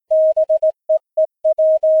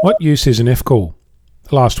What use is an F-call?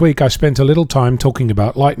 Last week I spent a little time talking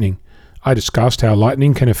about lightning. I discussed how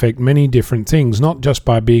lightning can affect many different things, not just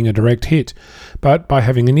by being a direct hit, but by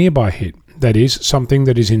having a nearby hit, that is, something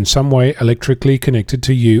that is in some way electrically connected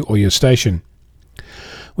to you or your station.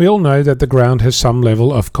 We all know that the ground has some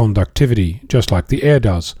level of conductivity, just like the air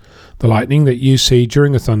does. The lightning that you see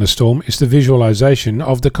during a thunderstorm is the visualization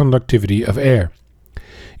of the conductivity of air.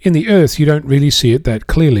 In the earth you don't really see it that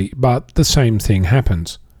clearly, but the same thing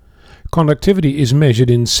happens. Conductivity is measured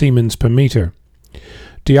in Siemens per meter.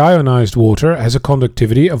 Deionized water has a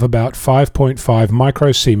conductivity of about 5.5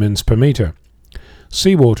 microsiemens per meter.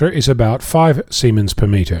 Seawater is about 5 Siemens per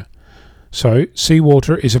meter. So,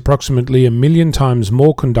 seawater is approximately 1,000,000 times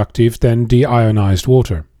more conductive than deionized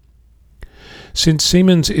water. Since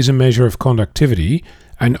Siemens is a measure of conductivity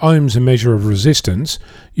and ohms a measure of resistance,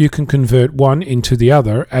 you can convert one into the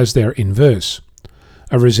other as their inverse.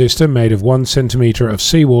 A resistor made of 1 centimeter of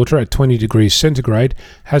seawater at 20 degrees centigrade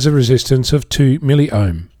has a resistance of 2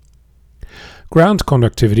 milliohm. Ground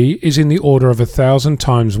conductivity is in the order of 1,000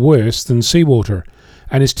 times worse than seawater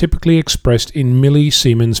and is typically expressed in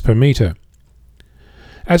millisiemens per meter.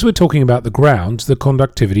 As we're talking about the ground, the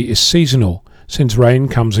conductivity is seasonal, since rain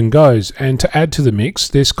comes and goes, and to add to the mix,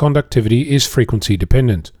 this conductivity is frequency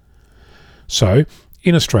dependent. So,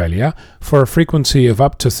 in Australia, for a frequency of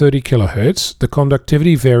up to 30 kHz, the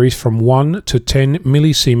conductivity varies from 1 to 10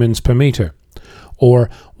 millisiemens per meter, or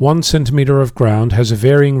 1 centimeter of ground has a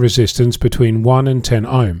varying resistance between 1 and 10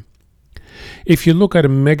 ohm. If you look at a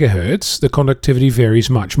megahertz, the conductivity varies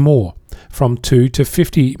much more, from 2 to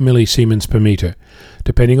 50 millisiemens per meter,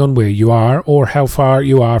 depending on where you are or how far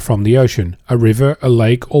you are from the ocean, a river, a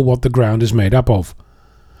lake, or what the ground is made up of.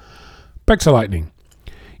 Back to lightning.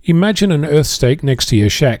 Imagine an earth stake next to your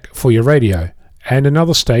shack for your radio, and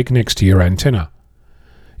another stake next to your antenna.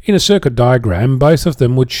 In a circuit diagram, both of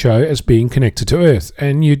them would show as being connected to Earth,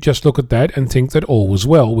 and you'd just look at that and think that all was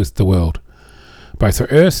well with the world. Both are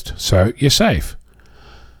earthed, so you're safe.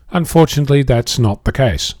 Unfortunately, that's not the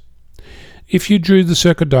case. If you drew the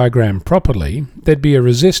circuit diagram properly, there'd be a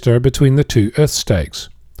resistor between the two earth stakes.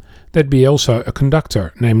 There'd be also a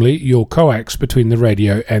conductor, namely your coax between the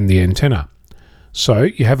radio and the antenna. So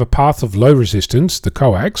you have a path of low resistance, the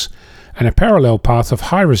coax, and a parallel path of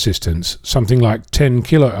high resistance, something like 10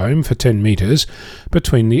 kiloohm for 10 meters,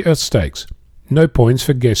 between the earth stakes. No points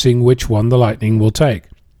for guessing which one the lightning will take.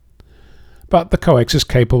 But the coax is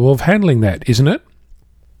capable of handling that, isn't it?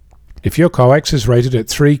 If your coax is rated at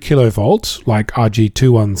 3 kilovolts, like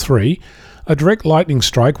RG213, a direct lightning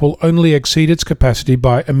strike will only exceed its capacity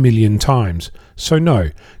by 1,000,000 times. So no,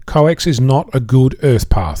 coax is not a good earth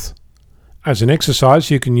path. As an exercise,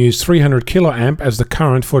 you can use 300 kiloamp as the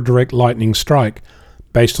current for a direct lightning strike.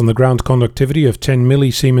 Based on the ground conductivity of 10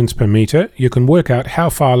 millisiemens per meter, you can work out how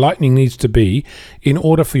far lightning needs to be in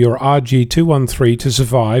order for your RG213 to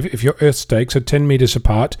survive if your earth stakes are 10 meters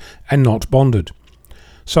apart and not bonded.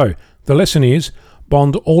 So, the lesson is,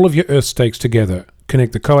 bond all of your earth stakes together,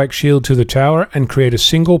 connect the coax shield to the tower, and create a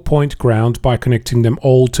single point ground by connecting them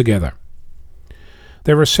all together.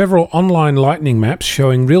 There are several online lightning maps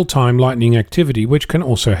showing real-time lightning activity which can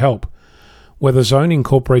also help. WeatherZone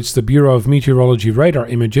incorporates the Bureau of Meteorology radar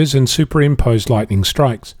images and superimposed lightning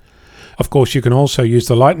strikes. Of course, you can also use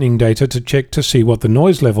the lightning data to check to see what the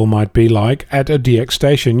noise level might be like at a DX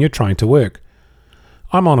station you're trying to work.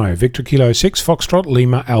 I'm Onno, Victor Kilo 6 Foxtrot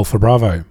Lima Alpha Bravo.